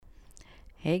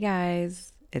Hey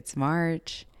guys, it's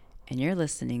March, and you're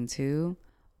listening to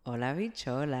Hola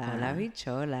Bichola, Hola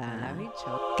Bichola, Hola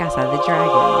Bichola, Casa the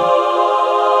Dragon.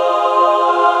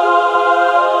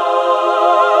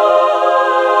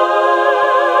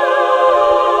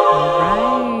 All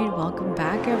right, welcome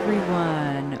back,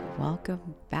 everyone.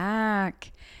 Welcome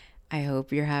back. I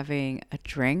hope you're having a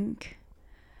drink,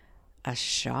 a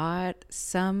shot,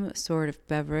 some sort of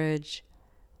beverage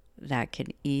that can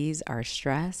ease our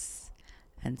stress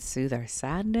and soothe our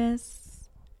sadness.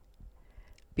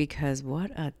 Because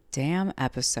what a damn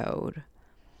episode.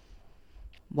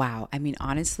 Wow. I mean,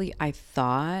 honestly, I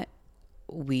thought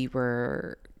we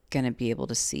were going to be able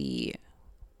to see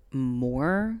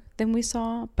more than we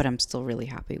saw, but I'm still really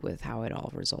happy with how it all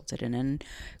resulted in. And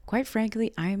quite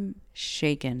frankly, I'm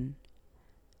shaken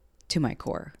to my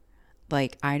core.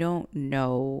 Like, I don't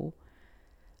know.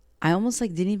 I almost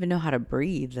didn't even know how to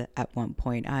breathe at one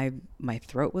point. My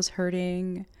throat was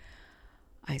hurting.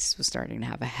 I was starting to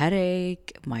have a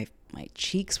headache. My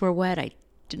cheeks were wet. I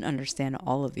didn't understand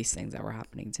all of these things that were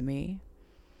happening to me.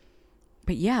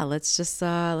 But yeah, let's just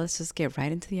get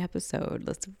right into the episode.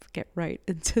 Let's get right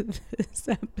into this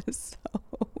episode.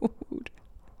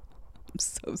 I'm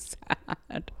so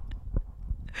sad.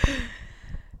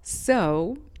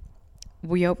 So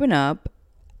we open up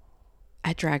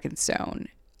at Dragonstone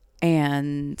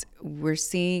and we're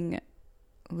seeing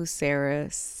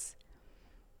Lucerys,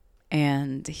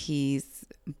 and he's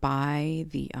by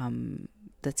the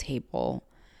table,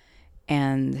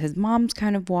 and his mom's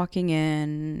kind of walking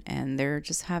in, and they're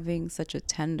just having such a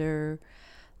tenderoni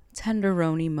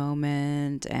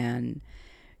moment. And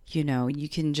you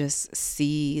can just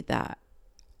see that.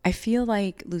 I feel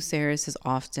like Lucerys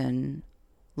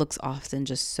looks often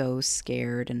just so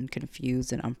scared and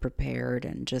confused and unprepared,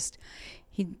 and just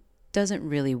he doesn't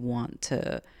really want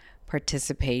to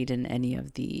participate in any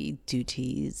of the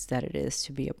duties that it is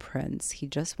to be a prince. He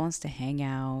just wants to hang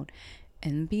out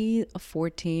and be a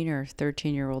 14 or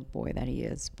 13-year-old boy that he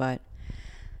is. But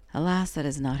alas, that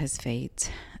is not his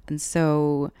fate. And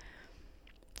so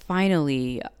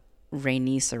finally,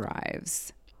 Rhaenys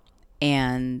arrives,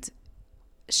 and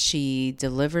she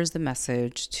delivers the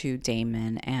message to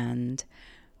Daemon and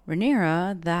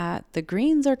Rhaenyra that the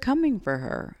Greens are coming for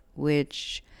her,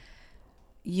 which,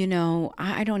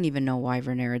 I don't even know why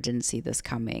Rhaenyra didn't see this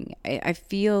coming. I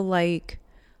feel like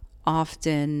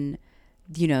often,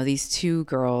 these two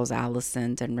girls,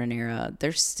 Alicent and Rhaenyra,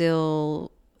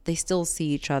 they still see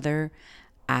each other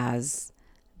as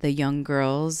the young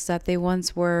girls that they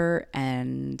once were,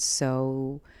 and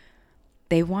so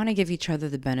they want to give each other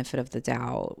the benefit of the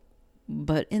doubt.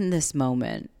 But in this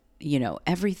moment,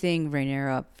 everything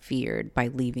Rhaenyra feared by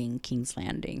leaving King's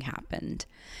Landing happened.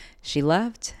 She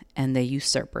left, and they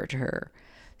usurped her.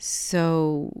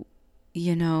 So,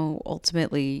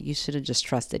 ultimately, you should have just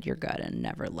trusted your gut and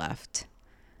never left.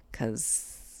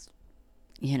 Because,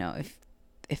 if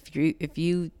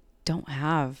you don't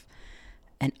have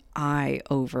an eye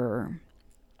over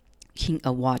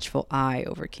a watchful eye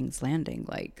over King's Landing,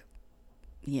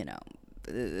 you know,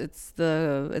 it's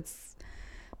the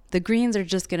Greens are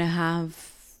just gonna have,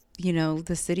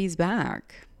 the city's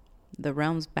back, the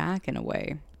realm's back in a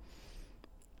way.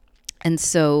 And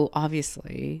so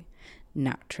obviously,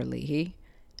 naturally,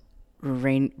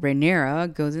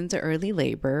 Rhaenyra goes into early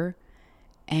labor,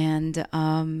 and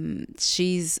I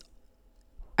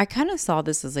kind of saw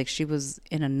this as she was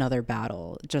in another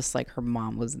battle, just like her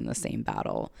mom was in the same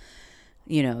battle.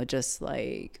 Just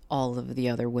like all of the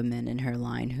other women in her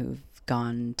line who've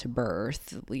gone to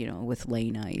birth, with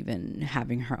Lena even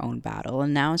having her own battle.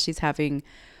 And now she's having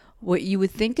what you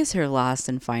would think is her last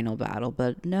and final battle,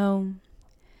 but no,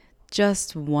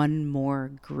 just one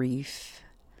more grief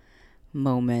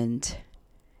moment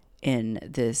in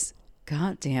this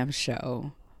goddamn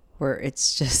show where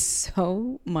it's just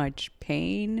so much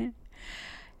pain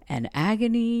and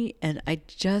agony, and I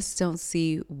just don't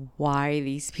see why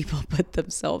these people put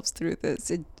themselves through this.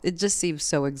 It just seems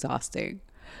so exhausting,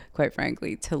 quite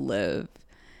frankly, to live.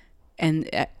 And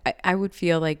I would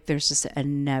feel like there's just a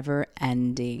never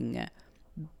ending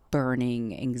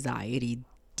burning anxiety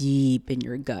deep in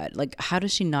your gut. How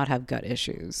does she not have gut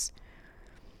issues?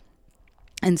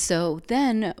 And so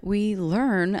then we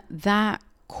learn that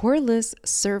Corlys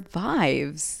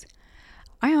survives.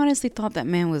 I honestly thought that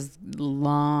man was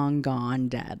long gone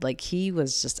dead. He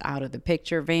was just out of the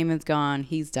picture. Vaemon's gone.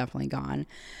 He's definitely gone.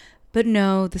 But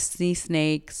no, the sea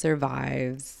snake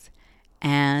survives.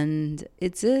 And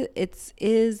it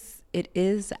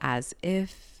is as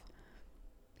if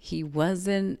he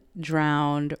wasn't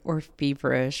drowned or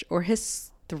feverish or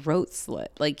his throat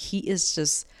slit. He is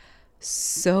just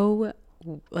so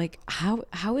like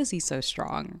how is he so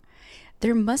strong?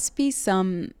 There must be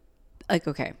some, like,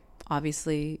 okay,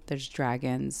 obviously there's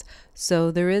dragons,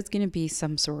 so there is going to be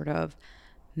some sort of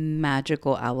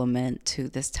magical element to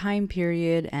this time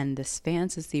period and this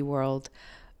fantasy world,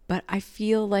 but I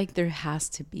feel like there has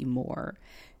to be more,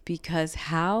 because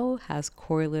how has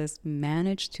Corlys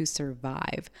managed to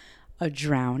survive a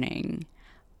drowning,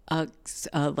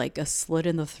 like a slit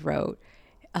in the throat,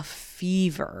 a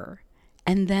fever,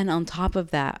 and then on top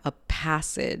of that, a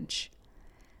passage?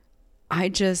 I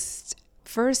just,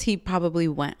 first, he probably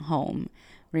went home.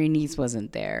 Rhaenys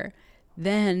wasn't there.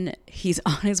 Then he's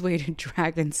on his way to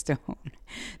Dragonstone.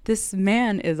 This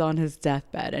man is on his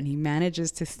deathbed and he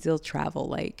manages to still travel.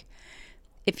 Like,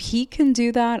 if he can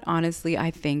do that, honestly,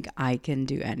 I think I can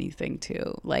do anything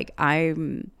too. Like,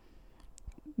 I'm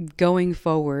going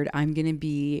forward, I'm going to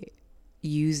be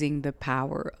using the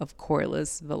power of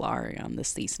Corlys Velaryon, the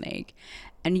sea snake.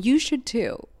 And you should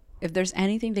too. If there's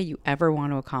anything that you ever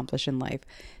want to accomplish in life,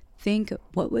 think,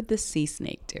 what would the sea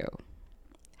snake do?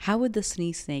 How would the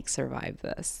sea snake survive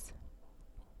this?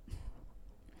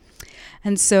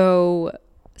 And so,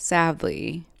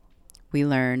 sadly, we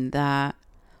learn that,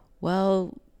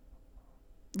 well,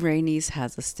 Rhaenys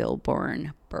has a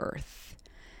stillborn birth.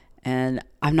 And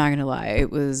I'm not going to lie,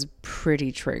 it was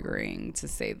pretty triggering, to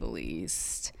say the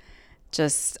least.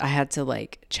 Just, I had to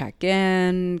like check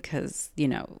in because, you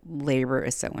know, labor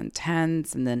is so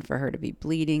intense. And then for her to be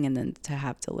bleeding and then to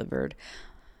have delivered,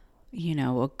 you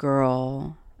know, a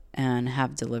girl and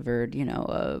have delivered, you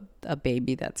know, a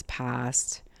baby that's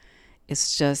passed.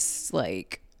 It's just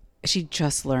like, she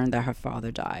just learned that her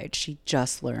father died. She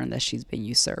just learned that she's been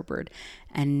usurped.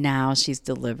 And now she's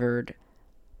delivered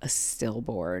a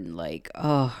stillborn. Like,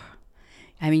 oh,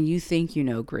 I mean, you think you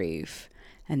know grief,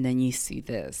 and then you see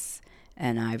this,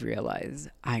 and I realize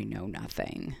I know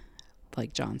nothing,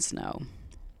 like Jon Snow.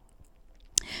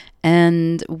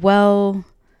 And, well,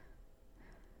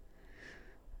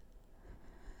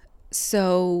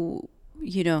 so,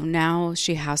 you know, now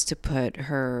she has to put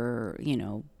her, you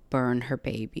know, burn her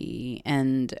baby.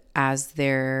 And as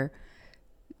they're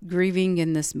grieving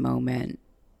in this moment,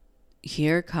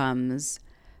 here comes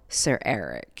Sir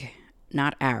Eric,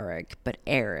 not Eric, but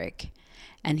Eric,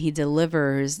 and he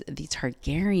delivers the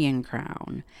Targaryen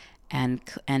crown and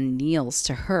kneels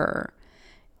to her.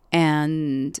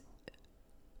 And,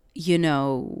 you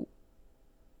know,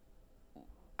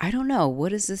 I don't know, what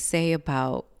does this say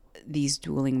about these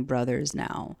dueling brothers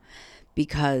now?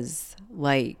 Because,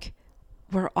 like,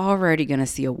 we're already going to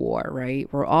see a war, right?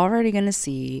 We're already going to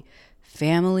see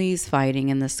families fighting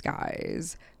in the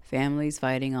skies, families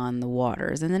fighting on the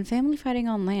waters, and then family fighting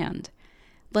on land.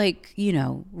 Like, you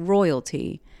know,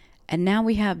 royalty. And now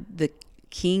we have the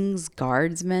king's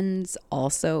guardsmen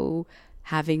also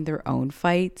having their own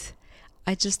fight.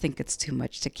 I just think it's too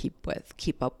much to keep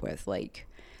up with. Like,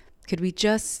 could we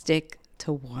just stick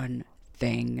to one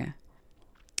thing?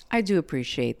 I do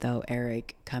appreciate, though,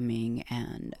 Eric coming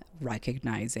and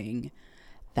recognizing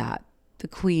that the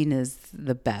queen is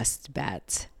the best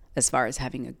bet as far as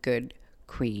having a good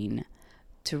queen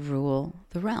to rule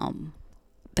the realm.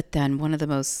 But then one of the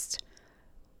most,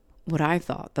 what I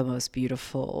thought the most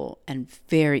beautiful and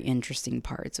very interesting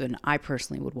parts, and I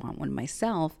personally would want one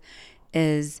myself,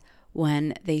 is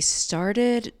when they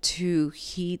started to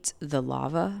heat the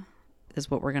lava, is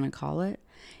what we're going to call it,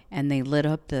 and they lit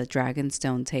up the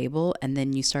Dragonstone table, and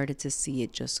then you started to see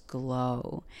it just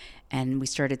glow. And we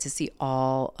started to see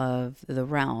all of the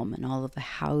realm and all of the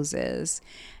houses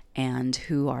and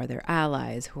who are their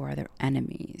allies, who are their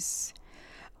enemies.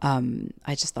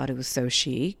 I just thought it was so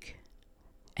chic.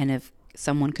 And if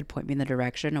someone could point me in the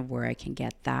direction of where I can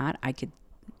get that,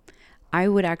 I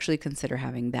would actually consider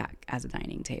having that as a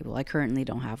dining table. I currently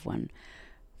don't have one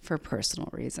for personal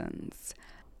reasons.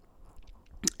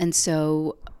 And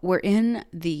so we're in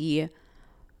the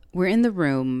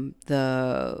room.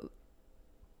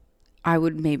 I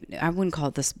wouldn't call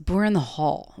it this. We're in the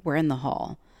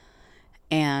hall.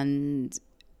 And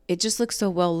it just looks so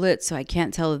well lit. So I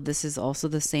can't tell if this is also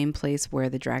the same place where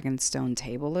the Dragonstone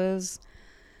table is.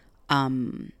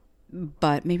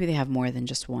 But maybe they have more than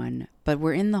just one. But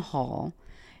we're in the hall,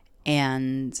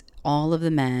 and all of the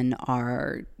men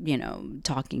are, you know,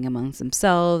 talking amongst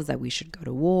themselves that we should go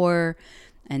to war.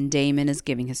 And Daemon is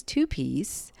giving his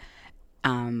two-piece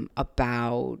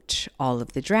about all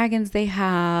of the dragons they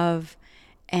have.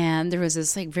 And there was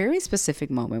this like very specific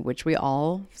moment, which we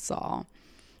all saw,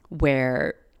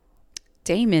 where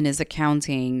Daemon is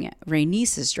accounting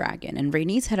Rhaenys' dragon. And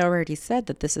Rhaenys had already said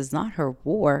that this is not her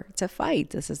war to fight.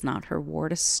 This is not her war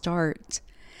to start.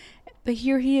 But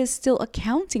here he is still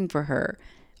accounting for her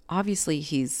obviously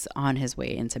he's on his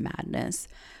way into madness.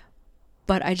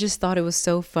 But I just thought it was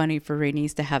so funny for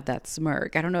Rhaenys to have that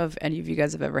smirk. I don't know if any of you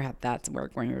guys have ever had that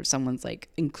smirk where someone's like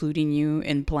including you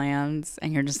in plans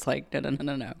and you're just like, no, no, no,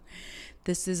 no, no.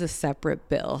 This is a separate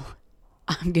bill.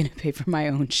 I'm going to pay for my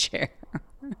own share.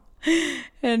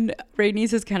 And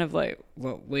Rhaenys is kind of like,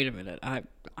 well, wait a minute. I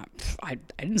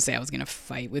didn't say I was going to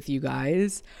fight with you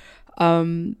guys.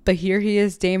 But here he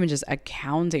is, Daemon, just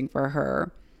accounting for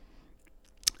her.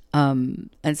 And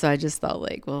so I just thought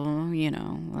like, well,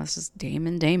 that's just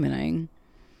Daemoning.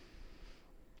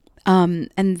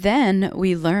 And then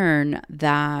we learn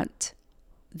that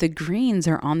the Greens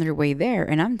are on their way there.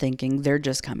 And I'm thinking they're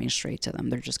just coming straight to them.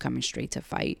 They're just coming straight to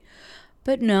fight.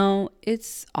 But no,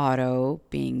 it's Otto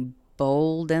being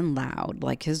bold and loud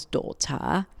like his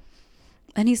daughter.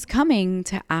 And he's coming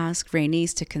to ask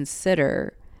Rhaenys to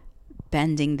consider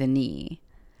bending the knee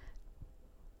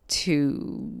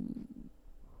to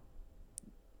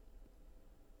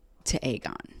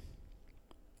Aegon.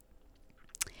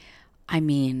 I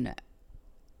mean,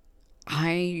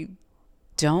 I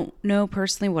don't know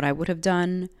personally what I would have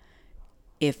done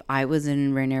if I was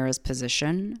in Rhaenyra's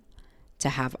position to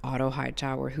have Otto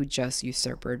Hightower, who just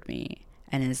usurped me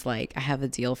and is like, I have a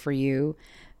deal for you,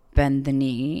 bend the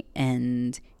knee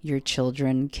and your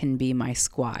children can be my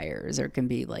squires, or can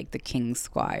be like the king's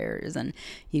squires, and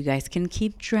you guys can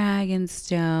keep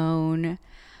Dragonstone.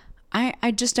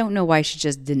 I just don't know why she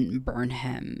just didn't burn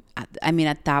him. At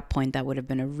that point, that would have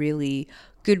been a really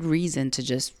good reason to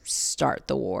just start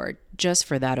the war, just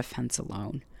for that offense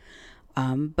alone.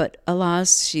 But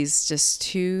alas, she's just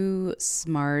too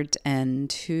smart and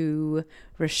too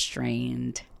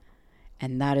restrained.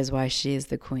 And that is why she is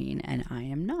the queen and I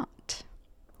am not.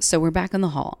 So we're back in the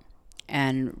hall.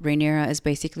 And Rhaenyra is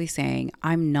basically saying,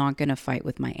 I'm not going to fight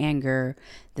with my anger.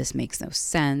 This makes no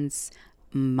sense.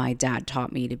 My dad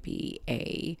taught me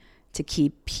to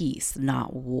keep peace,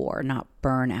 not war, not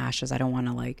burn ashes. I don't want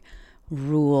to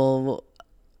rule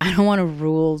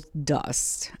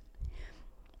dust.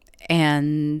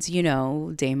 And,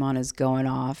 Daemon is going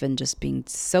off and just being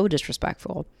so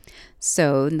disrespectful.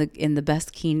 So in the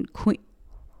best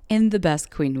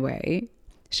queen way,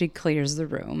 she clears the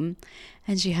room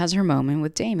and she has her moment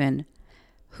with Daemon,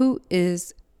 who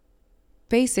is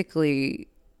basically,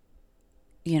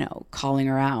 calling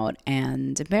her out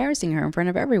and embarrassing her in front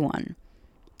of everyone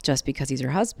just because he's her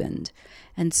husband.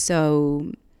 And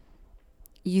so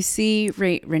you see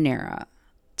Rhaenyra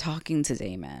talking to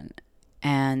Daemon,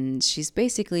 and she's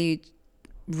basically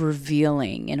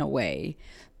revealing, in a way,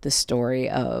 the story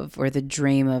of, or the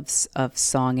dream of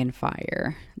Song and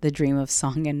Fire, the dream of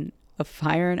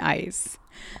Fire and Ice,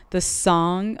 the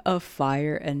Song of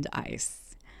Fire and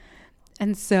Ice.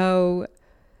 And so,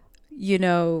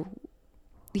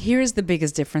 here's the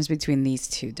biggest difference between these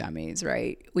two dummies,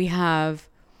 right? We have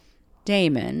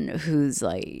Daemon, who's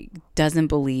doesn't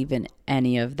believe in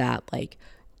any of that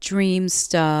dream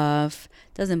stuff,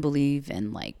 doesn't believe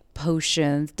in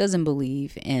potions, doesn't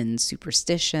believe in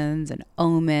superstitions and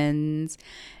omens.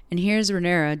 And here's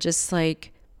Rhaenyra just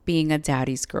being a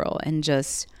daddy's girl and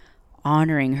just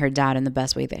honoring her dad in the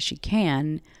best way that she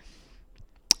can.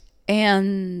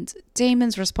 And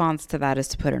Daemon's response to that is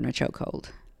to put her in a chokehold.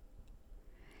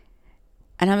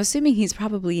 And I'm assuming he's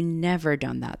probably never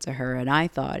done that to her. And I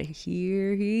thought,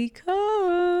 here he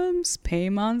comes.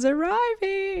 Paymon's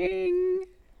arriving.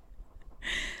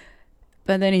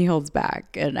 But then he holds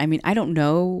back. And I don't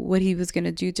know what he was going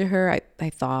to do to her. I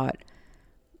thought,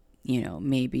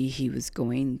 maybe he was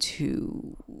going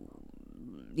to,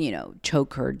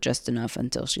 choke her just enough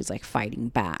until she's fighting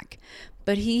back.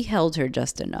 But he held her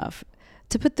just enough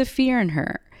to put the fear in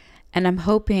her. And I'm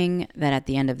hoping that at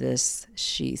the end of this,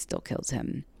 she still kills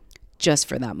him just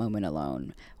for that moment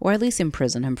alone. Or at least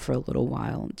imprison him for a little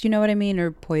while. Do you know what I mean?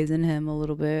 Or poison him a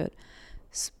little bit.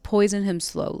 Poison him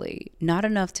slowly. Not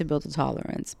enough to build a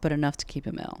tolerance, but enough to keep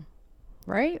him ill.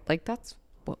 Right? That's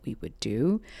what we would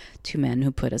do to men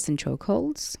who put us in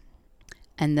chokeholds.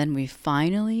 And then we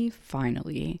finally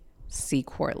see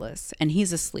Corlys. And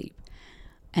he's asleep.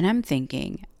 And I'm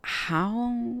thinking,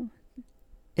 how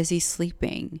is he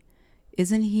sleeping?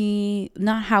 Isn't he,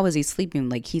 not how is he sleeping?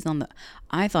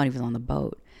 I thought he was on the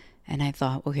boat. And I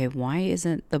thought, okay, why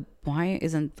isn't the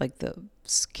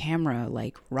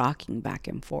camera rocking back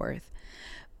and forth?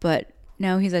 But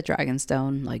no, he's at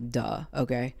Dragonstone, duh,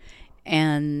 okay.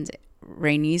 And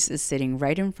Rhaenys is sitting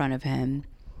right in front of him.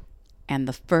 And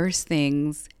the first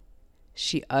things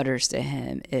she utters to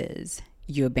him is,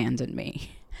 you abandoned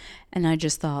me. And I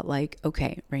just thought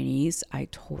okay, Rhaenys, I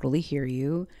totally hear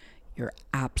you. You're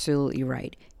absolutely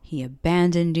right. He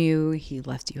abandoned you. He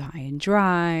left you high and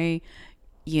dry.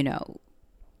 you know,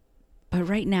 but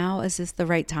right now, is this the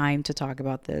right time to talk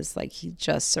about this? Like, he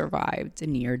just survived a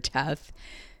near death.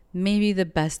 Maybe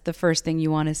the first thing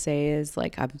you want to say is,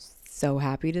 like, I'm so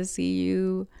happy to see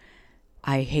you.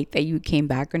 I hate that you came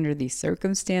back under these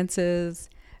circumstances,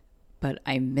 but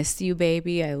I miss you,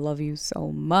 baby. I love you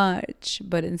so much.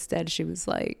 But instead, she was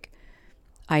like,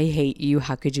 I hate you.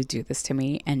 How could you do this to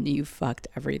me? And you fucked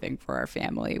everything for our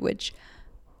family, which,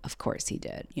 of course, he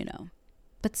did, you know.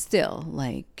 But still,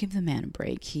 like, give the man a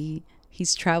break.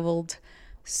 He's traveled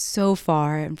so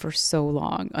far and for so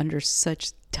long under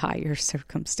such dire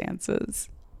circumstances.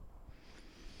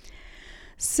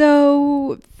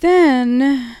 So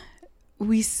then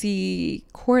we see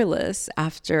Corliss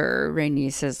after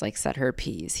Rhaenys has like said her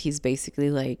piece. He's basically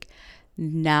like,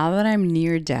 now that I'm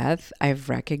near death, I've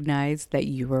recognized that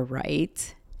you were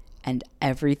right and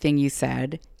everything you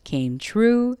said came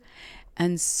true.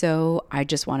 And so I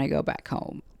just want to go back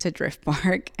home to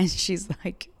Driftmark. And she's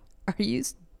like, are you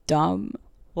dumb?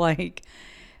 Like,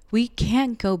 we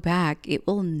can't go back. It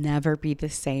will never be the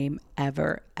same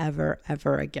ever, ever,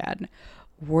 ever again.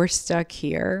 We're stuck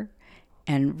here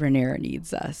and Rhaenyra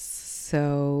needs us.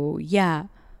 So yeah,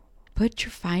 put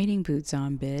your fighting boots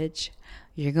on, bitch.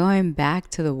 You're going back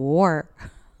to the war.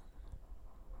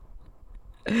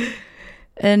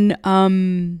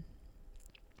 And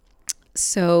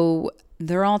so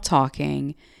they're all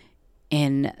talking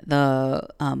in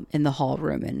the hall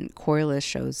room, and Corliss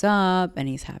shows up and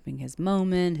he's having his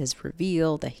moment, his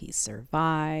reveal that he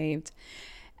survived.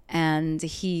 And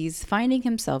he's finding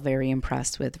himself very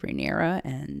impressed with Rhaenyra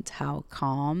and how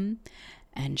calm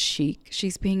and chic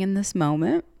she's being in this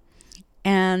moment.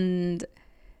 And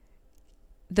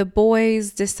the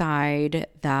boys decide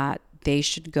that they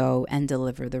should go and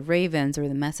deliver the ravens or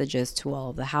the messages to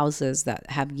all of the houses that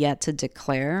have yet to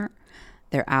declare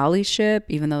their allyship,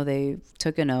 even though they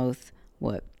took an oath,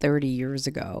 30 years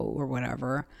ago or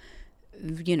whatever.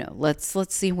 You know, let's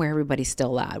see where everybody's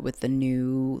still at with the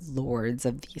new lords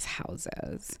of these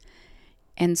houses.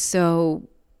 And so,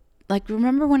 like,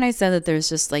 remember when I said that there's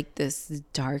just like this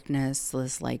darkness,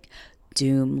 this like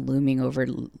doom looming over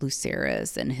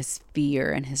Lucerys, and his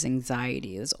fear and his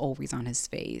anxiety is always on his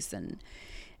face.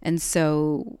 And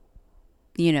so,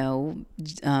 you know,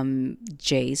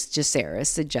 Jaceres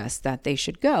suggests that they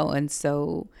should go. And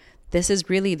so this is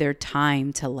really their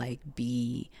time to like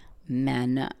be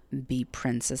men, be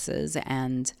princesses,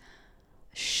 and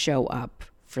show up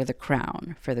for the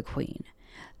crown, for the queen.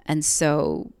 And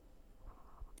so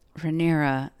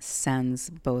Rhaenyra sends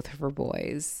both of her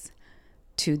boys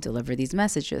to deliver these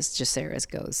messages. Jaceres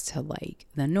goes to like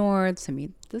the north to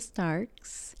meet the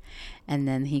Starks, and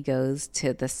then he goes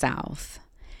to the south.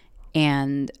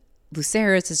 And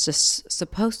Lucerys is just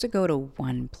supposed to go to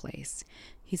one place.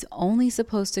 He's only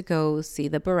supposed to go see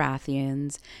the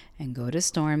Baratheons and go to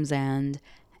Storm's End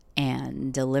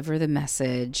and deliver the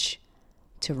message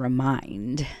to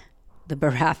remind the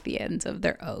Baratheons of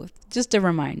their oath. Just a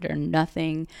reminder,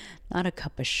 nothing, not a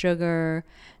cup of sugar,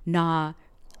 not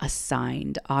a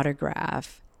signed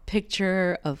autograph,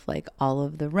 picture of like all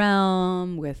of the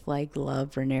realm with like,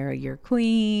 love Rhaenyra, your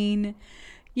queen,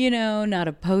 you know, not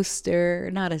a poster,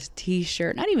 not a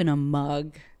t-shirt, not even a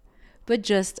mug, but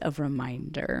just a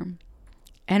reminder.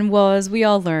 And well, as we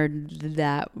all learned,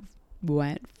 that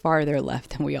went farther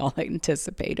left than we all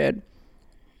anticipated.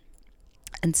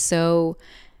 And so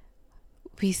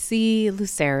we see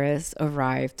Lucerys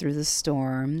arrive through the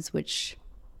storms, which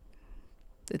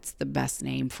it's the best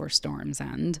name for Storm's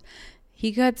End.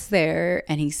 He gets there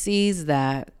and he sees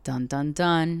that, dun dun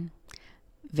dun,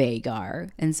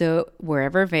 Vhagar. And so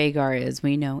wherever Vhagar is,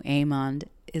 we know Aemond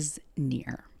is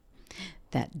near.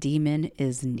 That demon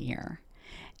is near.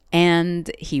 And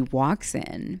he walks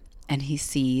in and he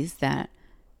sees that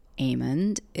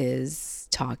Aemond is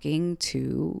talking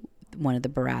to one of the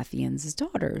Baratheons'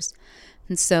 daughters.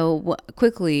 And so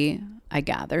quickly I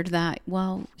gathered that,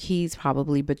 well, he's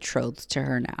probably betrothed to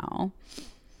her now.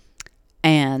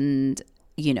 And,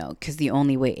 you know, because the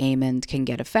only way Aemond can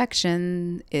get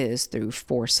affection is through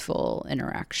forceful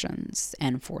interactions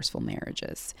and forceful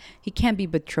marriages. He can't be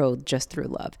betrothed just through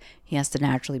love. He has to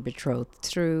naturally betroth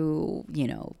through, you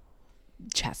know,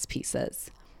 chess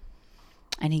pieces.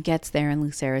 And he gets there and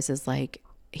Lucerys is like,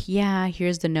 yeah,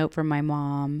 here's the note from my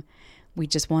mom. We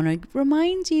just want to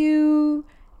remind you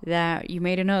that you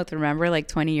made an oath, remember, like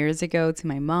 20 years ago to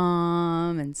my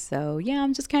mom. And so, yeah,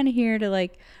 I'm just kind of here to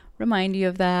like remind you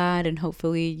of that. And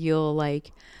hopefully you'll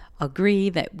like agree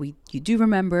that you do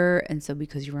remember. And so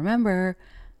because you remember,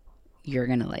 you're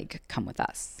going to like come with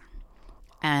us.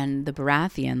 And the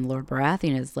Baratheon, Lord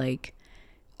Baratheon is like,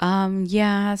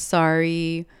 yeah,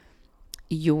 sorry.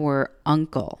 your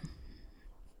uncle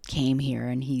came here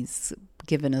and he's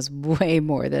given us way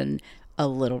more than a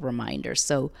little reminder.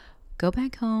 So go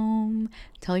back home,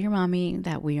 tell your mommy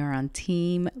that we are on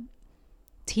team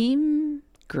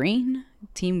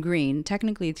green,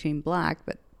 technically team black,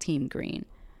 but team green.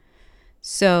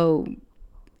 So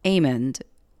Amond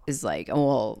is like,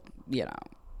 well,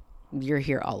 you're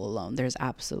here all alone. There's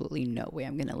absolutely no way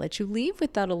I'm going to let you leave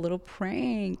without a little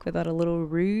prank, without a little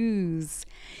ruse.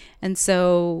 And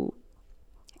so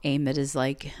Amond is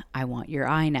like, I want your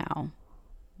eye now.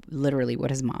 Literally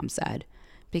what his mom said,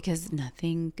 because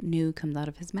nothing new comes out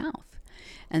of his mouth.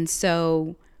 And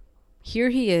so here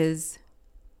he is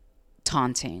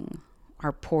taunting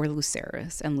our poor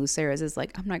Lucerys. And Lucerys is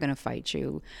like, I'm not going to fight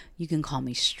you. You can call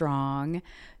me strong.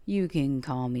 You can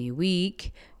call me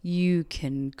weak. You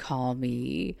can call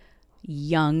me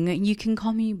young. You can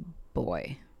call me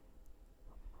boy.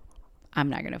 I'm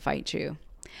not going to fight you.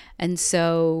 And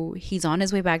so he's on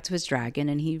his way back to his dragon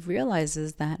and he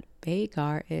realizes that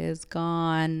Vhagar is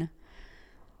gone.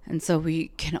 And so we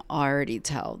can already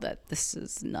tell that this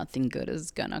is nothing good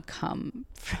is going to come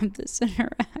from this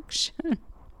interaction.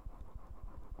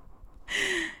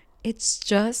 It's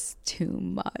just too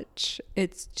much.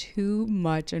 It's too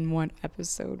much in one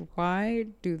episode. Why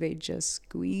do they just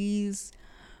squeeze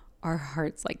our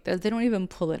hearts like this? They don't even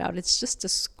pull it out. It's just a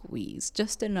squeeze,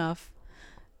 just enough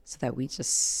so that we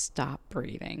just stop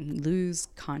breathing, lose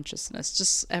consciousness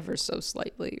just ever so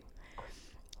slightly.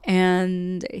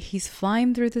 And he's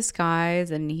flying through the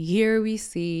skies, and here we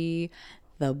see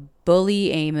the bully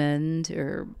Aemond,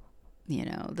 or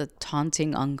the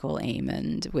taunting Uncle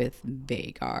Aemond with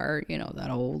Vhagar, that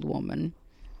old woman.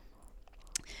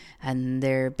 And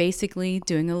they're basically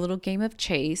doing a little game of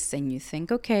chase, and you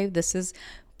think, okay, this is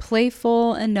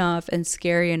playful enough and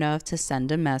scary enough to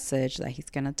send a message that he's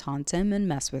going to taunt him and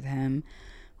mess with him,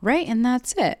 right? And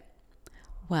that's it.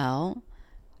 Well,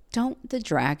 don't the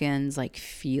dragons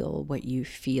feel what you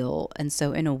feel? And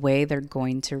so in a way, they're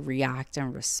going to react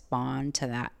and respond to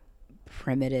that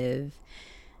primitive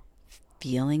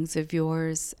feelings of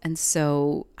yours. And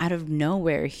so out of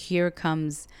nowhere, here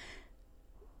comes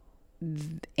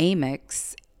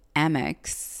Amyx,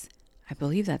 I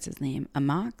believe that's his name,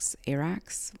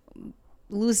 Arax,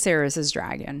 Lucerys'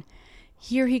 dragon.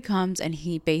 Here he comes, and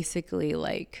he basically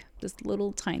this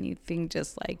little tiny thing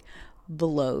just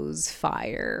blows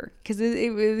fire, because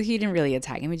he didn't really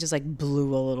attack him. He just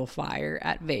blew a little fire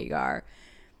at Vhagar.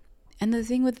 And the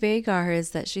thing with Vhagar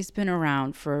is that she's been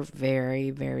around for a very,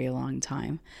 very long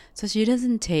time. So she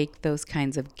doesn't take those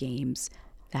kinds of games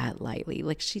that lightly.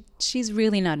 She's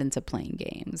really not into playing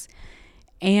games.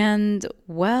 And,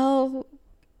 well,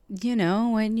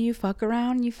 when you fuck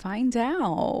around, you find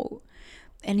out.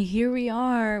 And here we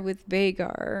are with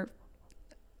Vhagar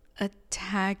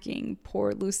attacking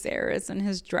poor Lucerys and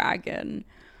his dragon.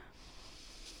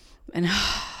 And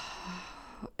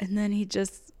then he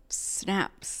just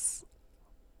snaps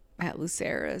at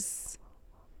Lucerys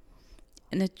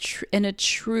in a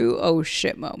true oh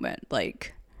shit moment.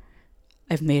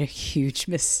 I've made a huge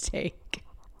mistake.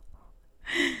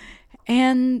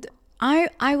 And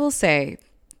I will say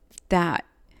that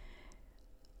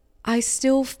I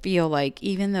still feel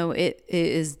even though it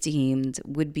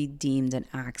would be deemed an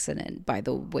accident by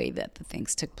the way that the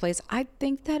things took place, I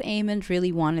think that Aemond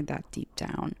really wanted that deep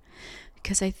down,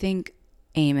 because I think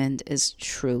Aemond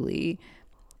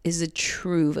is a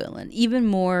true villain, even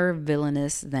more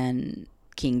villainous than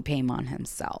King Paemon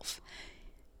himself.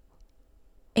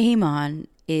 Aemon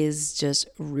is just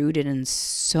rooted in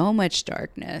so much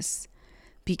darkness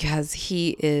because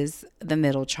he is the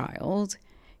middle child.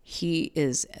 He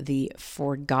is the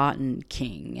forgotten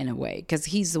king in a way, because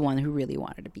he's the one who really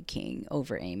wanted to be king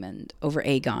over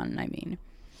Aegon, I mean.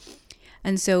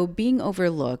 And so being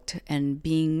overlooked and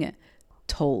being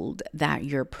told that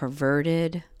your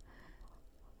perverted,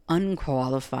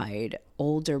 unqualified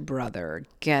older brother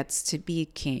gets to be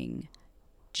king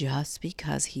just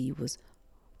because he was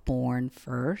born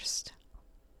first,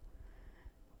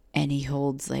 and he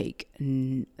holds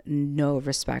no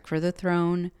respect for the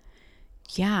throne,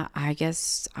 yeah, I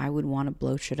guess I would want to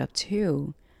blow shit up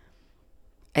too.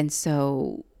 And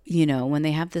so, when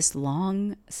they have this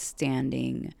long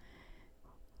standing,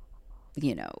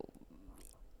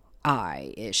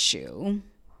 eye issue,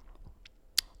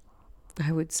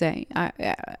 I would say,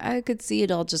 I could see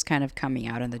it all just kind of coming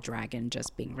out, and the dragon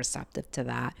just being receptive to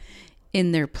that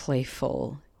in their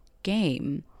playful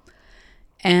game.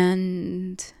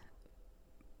 And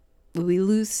we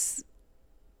lose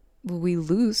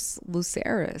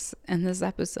Lucerys in this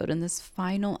episode, in this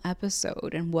final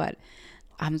episode. And what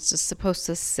I'm just supposed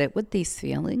to sit with these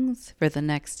feelings for the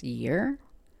next year.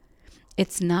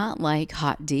 It's not like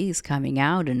Hot D's coming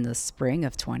out in the spring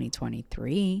of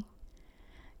 2023.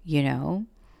 You know,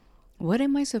 what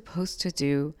am I supposed to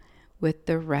do with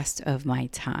the rest of my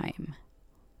time?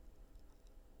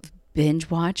 Binge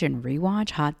watch and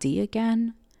rewatch Hot D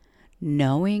again,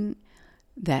 knowing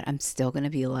that I'm still going to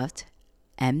be left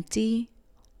empty?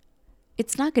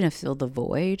 It's not going to fill the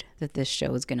void that this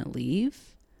show is going to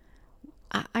leave.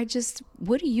 I just,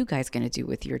 what are you guys going to do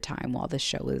with your time while the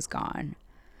show is gone?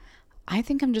 I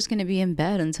think I'm just going to be in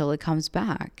bed until it comes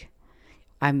back.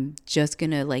 I'm just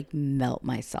going to like melt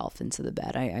myself into the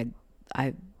bed. I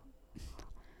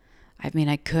mean,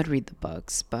 I could read the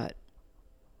books, but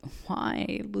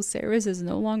why? Lucerys is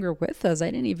no longer with us.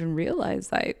 I didn't even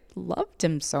realize I loved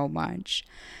him so much.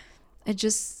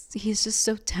 He's just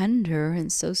so tender and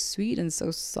so sweet and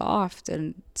so soft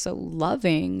and so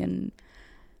loving, and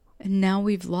now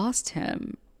we've lost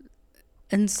him.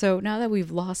 And so now that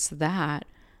we've lost that,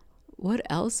 what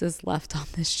else is left on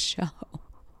this show?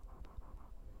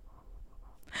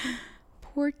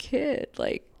 Poor kid,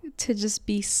 like, to just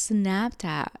be snapped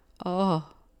at,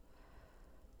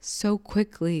 so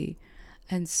quickly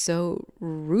and so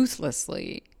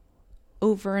ruthlessly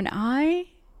over an eye.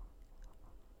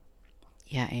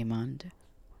 Yeah, Aemond,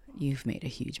 you've made a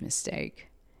huge mistake.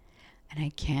 And I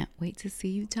can't wait to see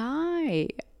you die.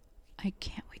 I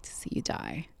can't wait to see you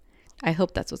die. I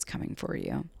hope that's what's coming for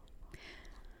you.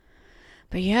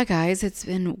 But yeah, guys, it's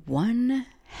been one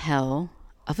hell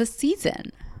of a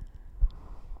season.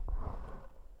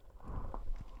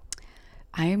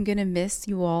 I am going to miss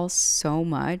you all so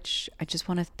much. I just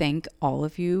want to thank all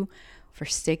of you for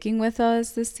sticking with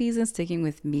us this season, sticking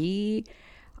with me.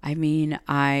 I mean,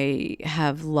 I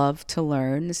have loved to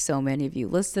learn so many of you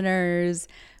listeners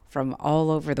from all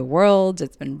over the world.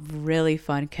 It's been really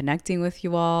fun connecting with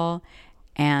you all.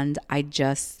 And I'm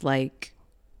just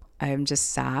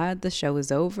sad the show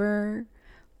is over,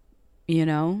 you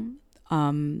know?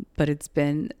 But it's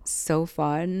been so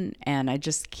fun, and I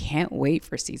just can't wait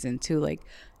for season 2. Like,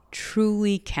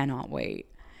 truly cannot wait.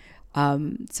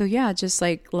 So yeah, just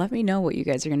like let me know what you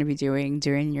guys are going to be doing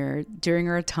during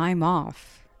our time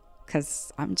off,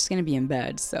 because I'm just going to be in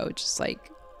bed. So just like,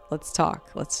 let's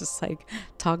talk. Let's just like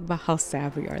talk about how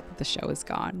sad we are that the show is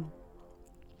gone.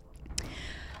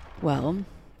 Well,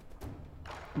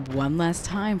 one last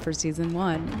time for season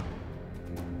 1.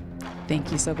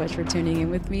 Thank you so much for tuning in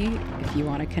with me. If you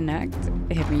want to connect,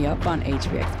 hit me up on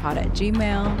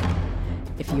hbxpod@gmail.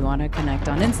 If you want to connect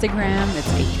on Instagram, it's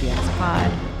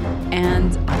hbxpod.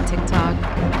 And on TikTok,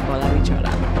 Hola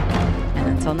Bichola. And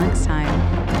until next time,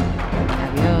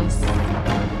 adios.